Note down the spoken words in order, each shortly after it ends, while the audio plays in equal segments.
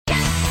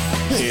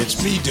Hey,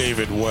 it's me,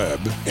 David Webb,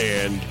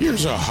 and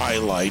here's a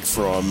highlight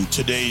from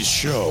today's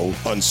show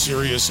on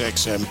Sirius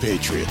XM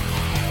Patriot.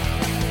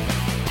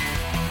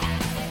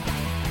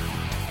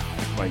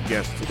 My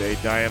guest today,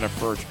 Diana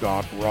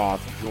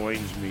Furchtgott-Roth,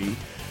 joins me.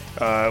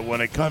 When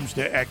it comes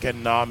to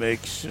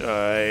economics,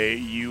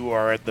 you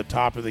are at the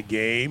top of the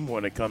game.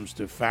 When it comes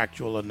to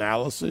factual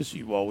analysis,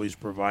 you've always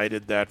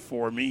provided that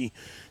for me.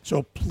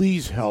 So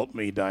please help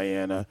me,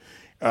 Diana.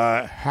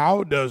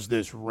 How does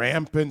this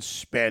rampant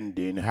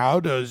spending, how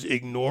does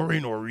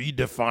ignoring or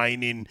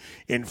redefining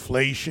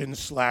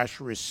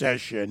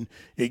inflation/recession,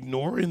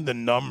 ignoring the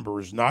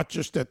numbers, not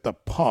just at the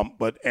pump,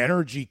 but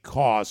energy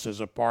costs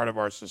as a part of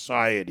our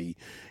society,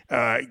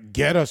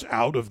 get us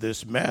out of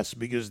this mess?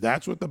 Because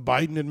that's what the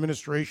Biden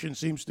administration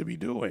seems to be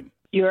doing.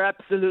 You're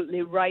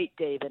absolutely right,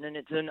 David, and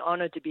it's an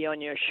honor to be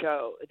on your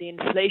show. The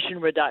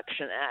Inflation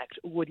Reduction Act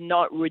would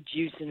not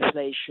reduce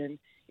inflation.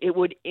 It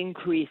would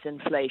increase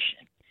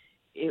inflation.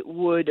 It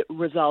would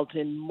result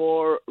in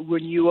more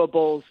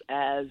renewables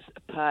as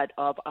part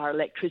of our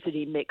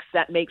electricity mix.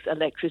 That makes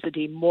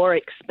electricity more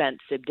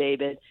expensive,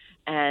 David,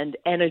 and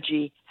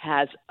energy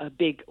has a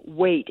big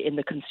weight in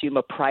the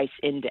consumer price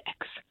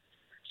index.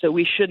 So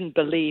we shouldn't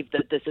believe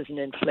that this is an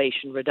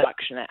Inflation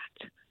Reduction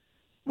Act.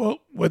 Well,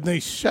 when they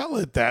sell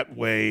it that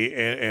way,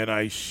 and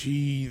I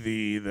see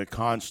the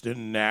constant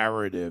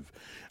narrative,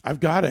 I've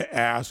got to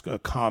ask a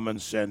common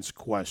sense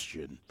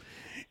question.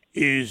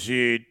 Is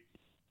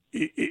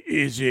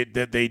it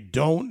that they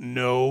don't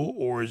know,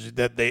 or is it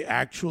that they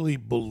actually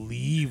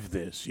believe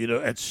this? You know,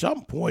 at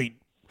some point,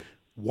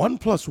 1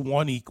 +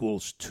 1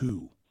 =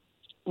 2.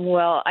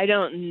 Well, I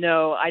don't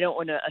know. I don't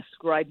want to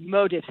ascribe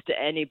motives to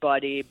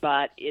anybody,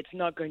 but it's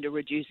not going to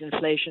reduce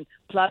inflation.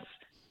 Plus,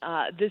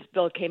 this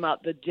bill came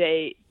out the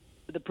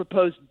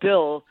proposed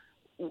bill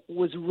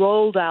was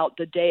rolled out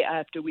the day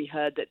after we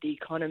heard that the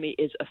economy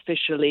is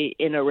officially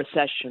in a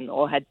recession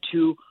or had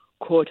 2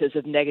 quarters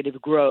of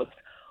negative growth.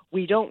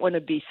 We don't want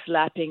to be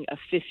slapping a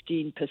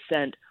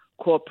 15%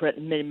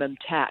 corporate minimum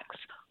tax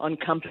on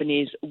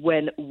companies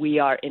when we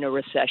are in a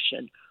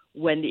recession,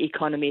 when the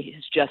economy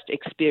has just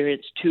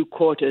experienced 2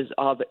 quarters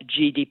of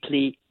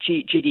GDP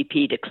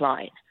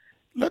decline.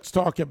 Let's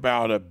talk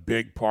about a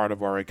big part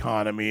of our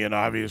economy, and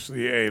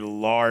obviously a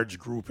large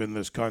group in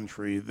this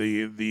country,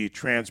 the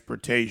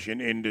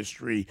transportation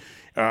industry,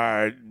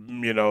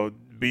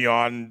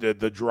 beyond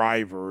the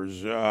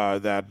drivers,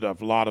 that a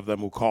lot of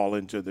them who call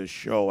into this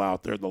show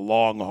out there, the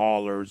long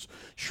haulers,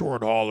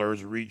 short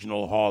haulers,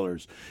 regional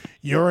haulers.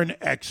 You're an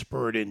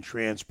expert in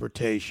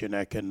transportation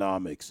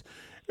economics.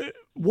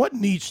 What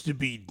needs to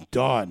be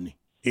done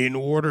in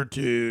order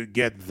to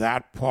get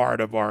that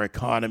part of our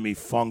economy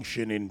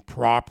functioning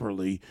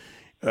properly?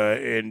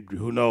 And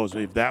who knows,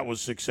 if that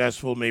was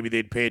successful, maybe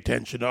they'd pay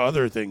attention to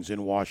other things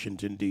in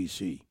Washington,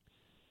 D.C.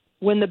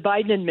 When the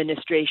Biden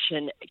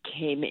administration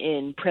came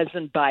in,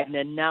 President Biden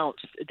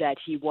announced that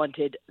he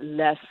wanted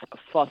less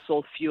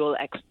fossil fuel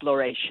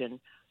exploration,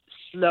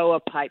 slower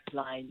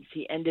pipelines.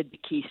 He ended the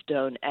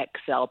Keystone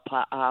XL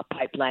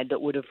pipeline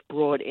that would have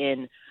brought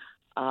in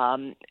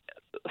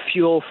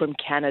fuel from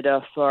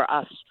Canada for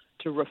us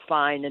to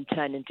refine and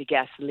turn into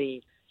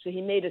gasoline. So he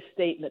made a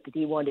statement that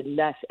he wanted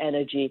less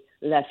energy,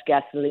 less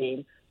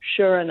gasoline.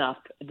 Sure enough,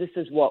 this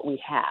is what we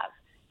have.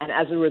 And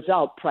as a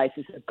result,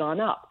 prices have gone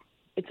up.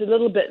 It's a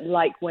little bit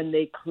like when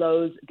they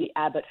close the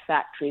Abbott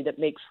factory that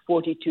makes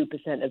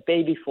 42% of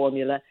baby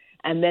formula,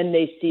 and then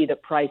they see the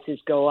prices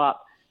go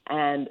up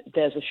and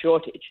there's a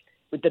shortage.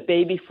 With the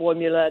baby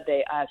formula,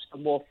 they asked for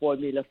more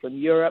formula from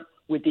Europe.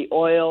 With the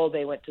oil,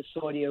 they went to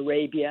Saudi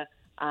Arabia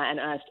and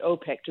asked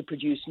OPEC to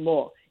produce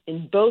more.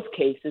 In both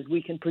cases,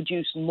 we can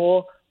produce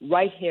more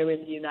right here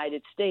in the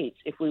United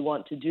States if we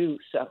want to do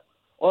so.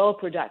 Oil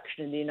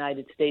production in the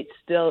United States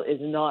still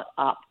is not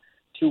up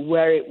to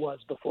where it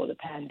was before the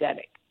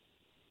pandemic.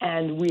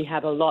 And we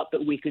have a lot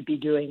that we could be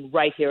doing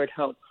right here at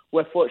home.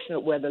 We're fortunate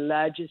we're the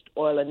largest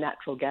oil and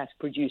natural gas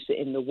producer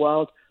in the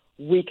world.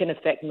 We can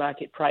affect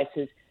market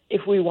prices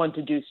if we want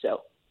to do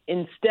so.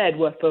 Instead,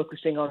 we're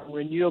focusing on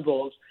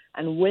renewables,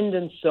 and wind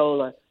and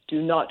solar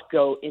do not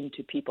go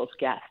into people's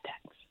gas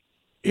tanks.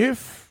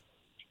 If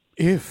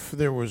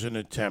there was an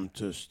attempt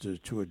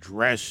to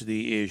address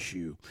the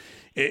issue,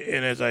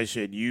 and as I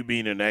said, you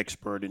being an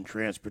expert in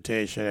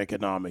transportation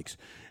economics,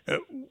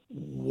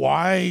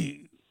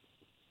 why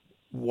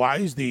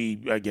is the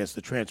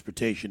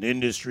transportation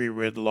industry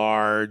writ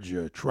large,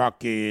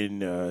 trucking,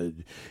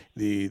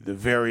 the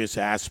various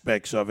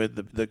aspects of it,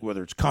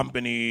 whether it's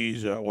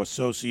companies or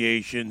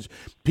associations,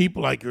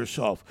 people like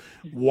yourself,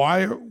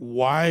 why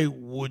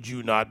would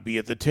you not be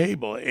at the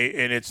table?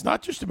 And it's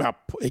not just about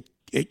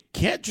it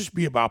can't just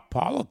be about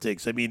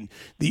politics. I mean,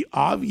 the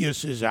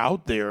obvious is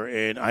out there,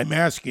 and I'm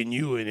asking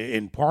you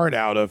in part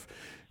out of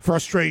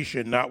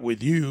frustration, not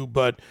with you,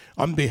 but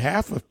on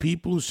behalf of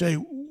people who say,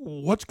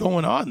 what's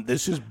going on?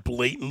 This is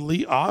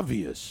blatantly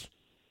obvious.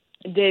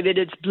 David,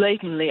 it's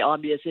blatantly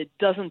obvious. It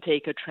doesn't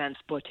take a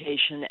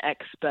transportation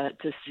expert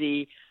to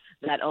see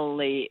that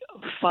only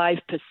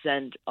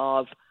 5%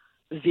 of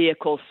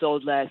vehicles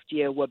sold last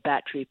year were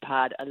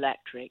battery-powered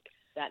electric.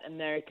 that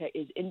America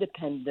is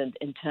independent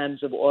in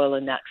terms of oil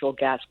and natural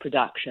gas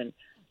production,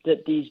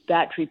 that these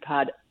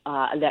battery-powered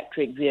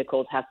electric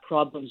vehicles have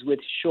problems with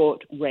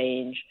short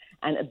range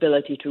and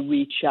ability to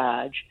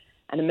recharge,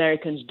 and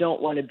Americans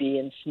don't want to be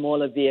in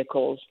smaller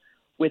vehicles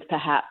with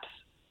perhaps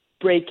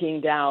breaking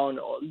down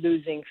or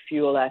losing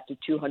fuel after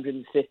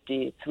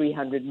 250,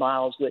 300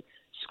 miles with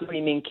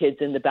screaming kids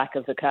in the back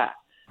of the car.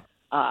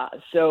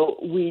 So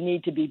we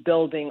need to be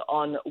building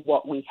on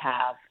what we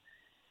have.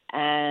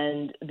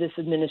 And this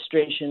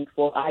administration,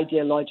 for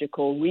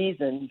ideological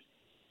reasons,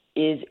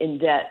 is in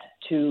debt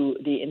to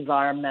the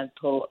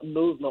environmental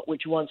movement,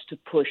 which wants to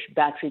push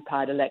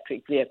battery-powered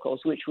electric vehicles,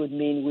 which would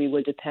mean we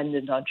were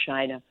dependent on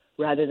China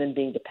rather than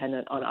being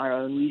dependent on our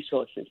own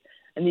resources.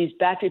 And these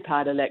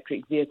battery-powered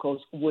electric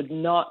vehicles would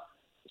not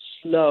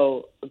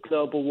slow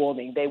global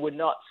warming. They would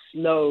not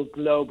slow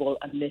global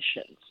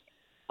emissions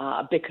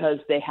because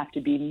they have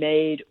to be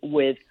made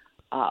with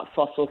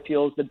fossil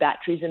fuels. The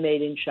batteries are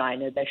made in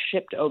China. They're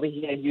shipped over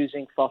here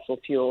using fossil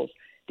fuels.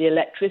 The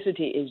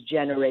electricity is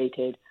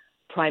generated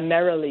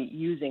primarily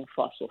using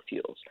fossil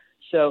fuels.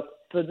 So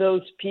for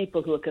those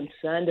people who are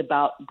concerned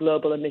about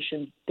global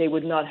emissions, they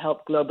would not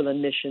help global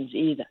emissions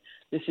either.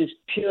 This is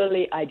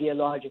purely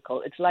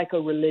ideological. It's like a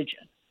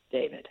religion,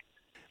 David.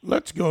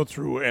 Let's go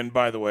through, and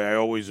by the way, I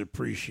always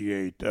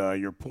appreciate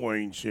your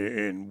points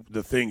and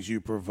the things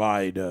you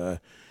provide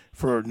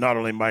for not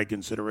only my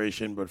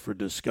consideration, but for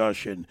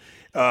discussion.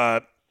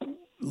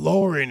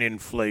 Lowering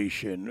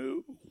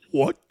inflation,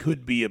 what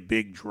could be a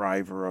big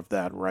driver of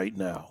that right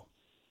now?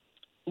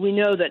 We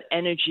know that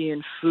energy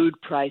and food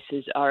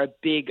prices are a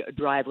big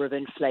driver of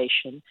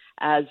inflation,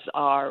 as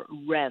are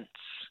rents,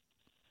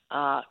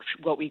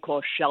 what we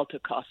call shelter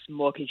costs,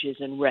 mortgages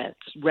and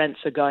rents. Rents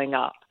are going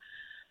up.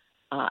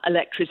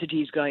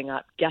 Electricity is going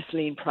up.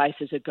 Gasoline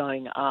prices are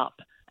going up.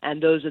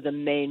 And those are the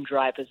main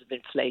drivers of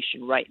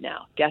inflation right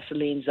now.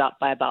 Gasoline's up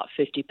by about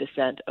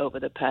 50% over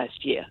the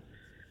past year.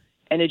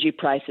 Energy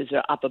prices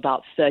are up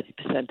about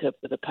 30%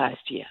 over the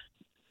past year.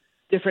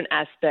 Different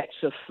aspects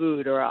of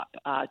food are up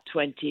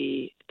 10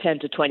 to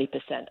 20%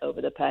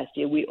 over the past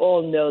year. We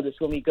all know this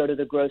when we go to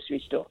the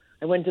grocery store.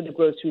 I went to the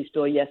grocery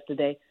store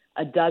yesterday.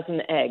 A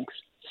dozen eggs,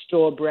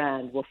 store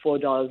brand, were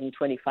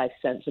 $4.25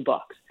 a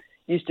box.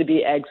 Used to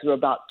be eggs were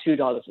about $2 a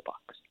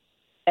box.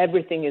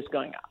 Everything is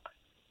going up.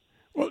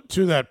 Well,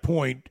 to that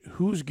point,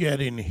 who's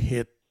getting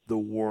hit the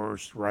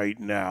worst right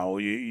now?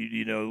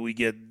 You know,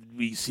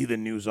 we see the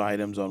news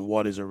items on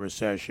what is a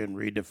recession,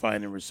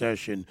 redefining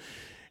recession.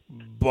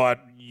 But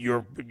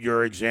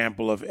your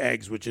example of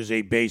eggs, which is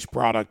a base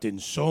product in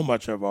so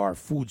much of our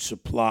food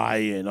supply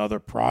and other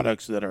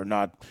products that are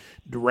not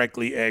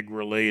directly egg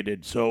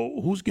related. So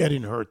who's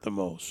getting hurt the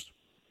most?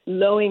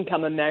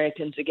 Low-income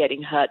Americans are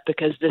getting hurt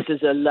because this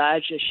is a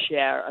larger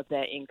share of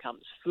their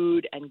incomes.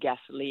 Food and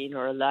gasoline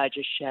are a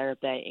larger share of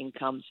their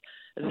incomes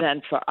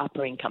than for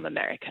upper-income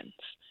Americans.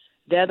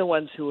 They're the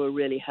ones who are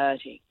really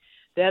hurting.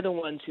 They're the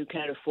ones who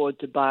can't afford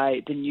to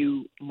buy the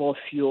new, more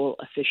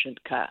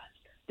fuel-efficient cars.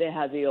 They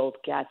have the old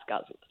gas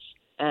guzzlers,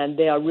 and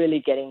they are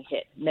really getting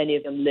hit. Many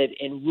of them live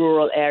in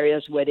rural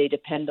areas where they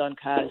depend on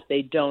cars.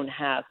 They don't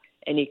have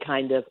any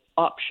kind of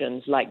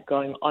options like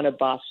going on a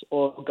bus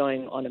or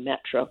going on a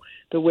metro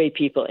the way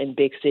people in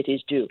big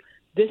cities do.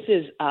 This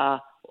is a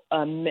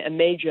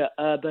major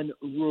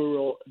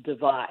urban-rural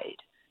divide,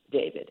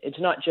 David. It's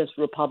not just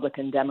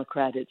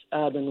Republican-Democrat, it's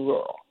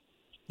urban-rural.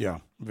 Yeah,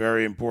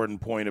 very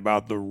important point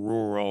about the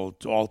rural.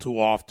 All too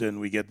often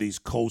we get these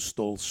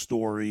coastal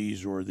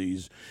stories or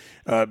these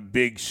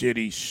big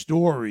city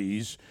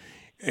stories.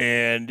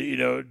 And, you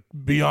know,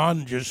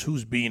 beyond just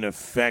who's being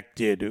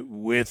affected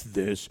with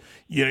this,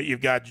 you know,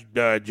 you've got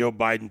Joe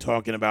Biden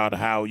talking about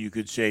how you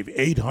could save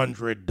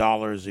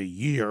 $800 a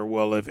year.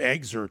 Well, if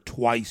eggs are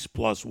twice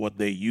plus what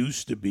they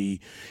used to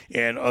be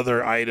and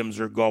other items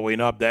are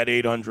going up, that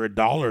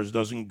 $800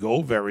 doesn't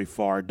go very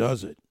far,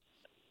 does it?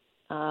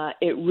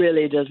 It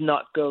really does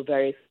not go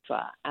very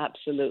far.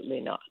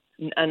 Absolutely not.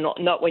 And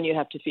not when you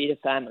have to feed a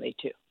family,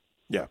 too.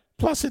 Yeah.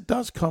 Plus, it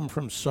does come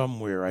from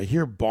somewhere. I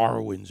hear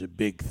borrowing's a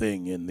big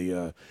thing in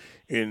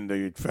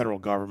the federal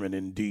government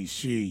in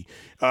D.C.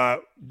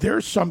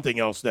 There's something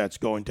else that's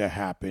going to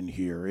happen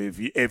here.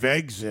 If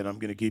eggs, and I'm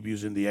going to keep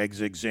using the eggs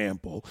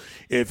example,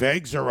 if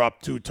eggs are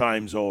up 2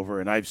 times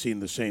over, and I've seen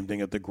the same thing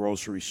at the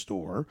grocery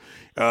store,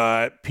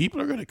 people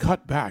are going to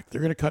cut back.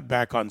 They're going to cut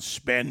back on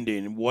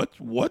spending.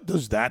 What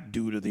does that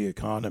do to the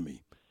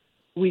economy?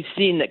 We've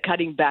seen that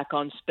cutting back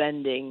on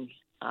spending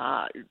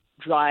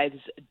drives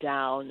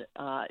down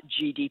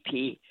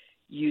GDP.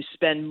 You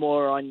spend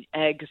more on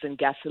eggs and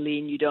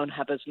gasoline. You don't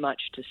have as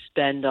much to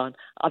spend on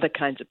other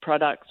kinds of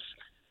products,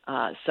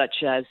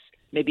 such as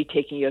maybe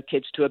taking your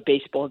kids to a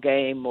baseball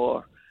game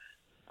or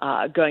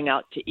going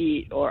out to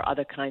eat or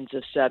other kinds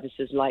of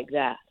services like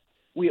that.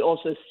 We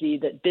also see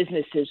that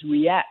businesses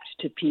react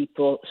to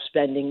people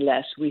spending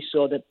less. We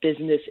saw that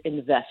business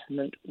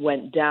investment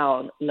went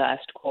down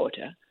last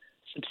quarter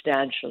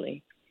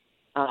substantially.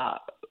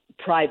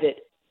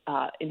 Private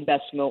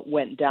investment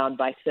went down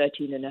by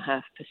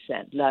 13.5%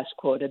 last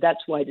quarter. That's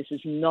why this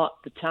is not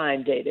the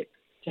time, David,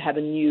 to have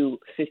a new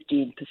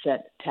 15%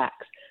 tax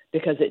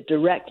because it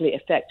directly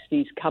affects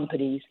these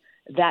companies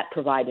that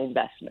provide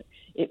investment.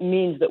 It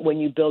means that when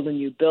you build a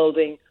new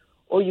building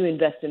or you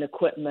invest in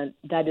equipment,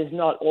 that is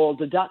not all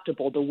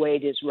deductible the way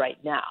it is right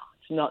now.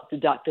 It's not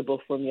deductible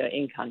from your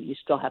income. You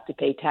still have to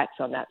pay tax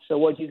on that. So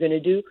what you're going to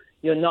do,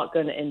 you're not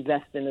going to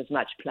invest in as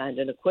much plant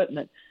and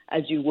equipment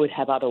as you would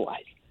have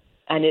otherwise.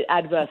 And it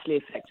adversely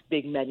affects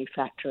big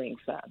manufacturing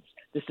firms.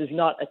 This is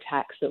not a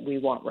tax that we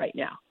want right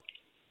now.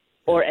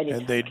 Or any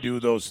and they do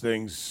those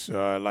things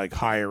like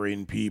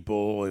hiring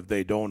people. If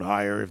they don't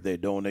hire, if they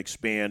don't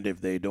expand,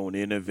 if they don't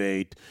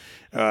innovate,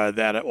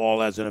 that all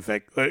has an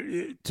effect.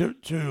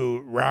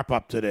 To wrap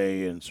up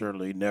today, and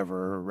certainly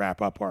never wrap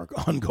up our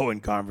ongoing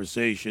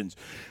conversations,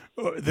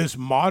 this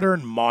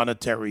modern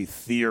monetary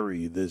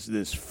theory,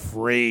 this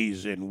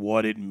phrase and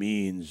what it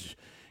means,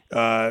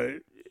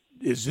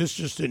 is this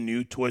just a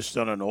new twist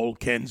on an old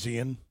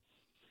Keynesian?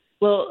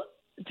 Well,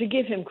 to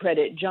give him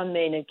credit, John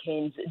Maynard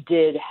Keynes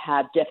did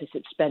have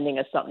deficit spending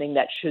as something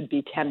that should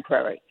be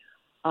temporary.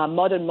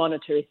 Modern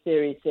monetary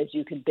theory says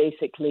you can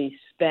basically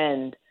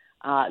spend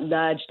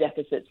large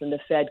deficits and the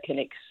Fed can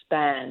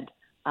expand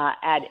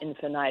ad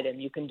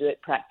infinitum. You can do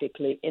it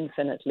practically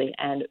infinitely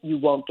and you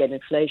won't get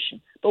inflation.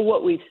 But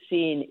what we've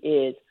seen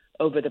is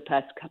over the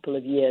past couple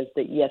of years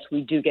that, yes,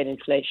 we do get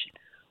inflation.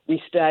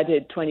 We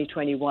started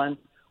 2021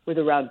 with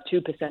around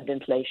 2%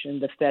 inflation,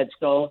 the Fed's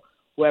goal.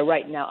 We're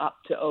right now up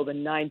to over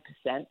 9%.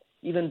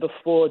 Even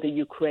before the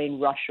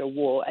Ukraine-Russia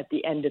war, at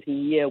the end of the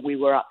year, we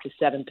were up to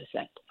 7%.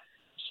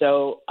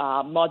 So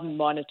modern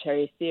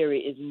monetary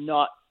theory is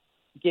not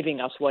giving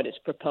us what its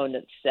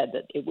proponents said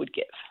that it would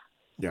give.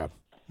 Yeah.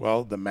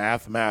 Well, the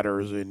math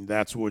matters, and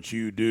that's what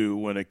you do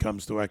when it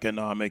comes to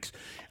economics.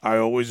 I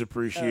always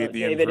appreciate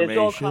the David, information. It's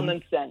all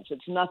common sense.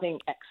 It's nothing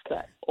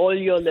expert. All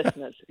your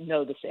listeners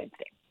know the same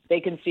thing. They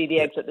can see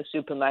the eggs at the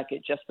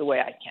supermarket just the way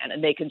I can,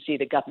 and they can see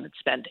the government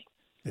spending.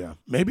 Yeah,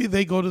 maybe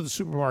they go to the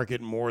supermarket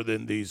more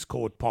than these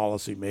quote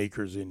policy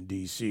makers in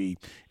D.C.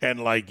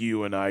 and like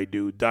you and I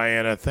do.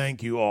 Diana,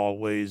 thank you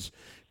always.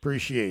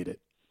 Appreciate it.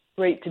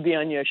 Great to be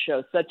on your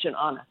show. Such an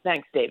honor.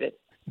 Thanks, David.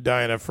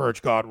 Diana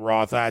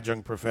Furchtgott-Roth,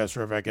 adjunct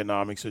professor of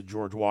economics at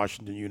George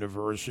Washington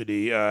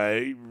University.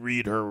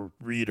 Read her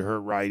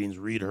writings,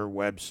 read her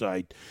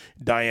website,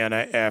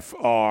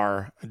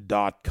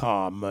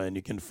 dianafr.com, and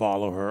you can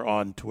follow her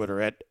on Twitter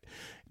at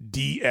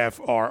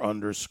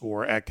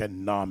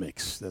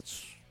DFR_economics.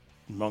 That's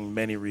among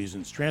many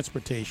reasons.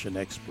 Transportation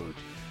expert.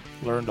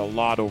 Learned a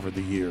lot over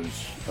the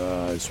years,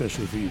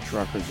 especially for you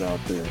truckers out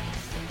there.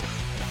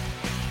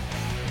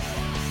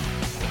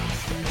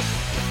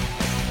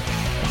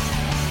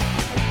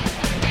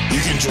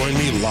 You can join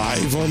me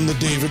live on The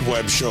David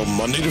Webb Show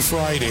Monday to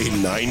Friday,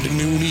 9 to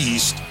noon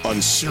East on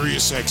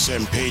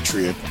SiriusXM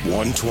Patriot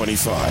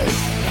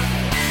 125.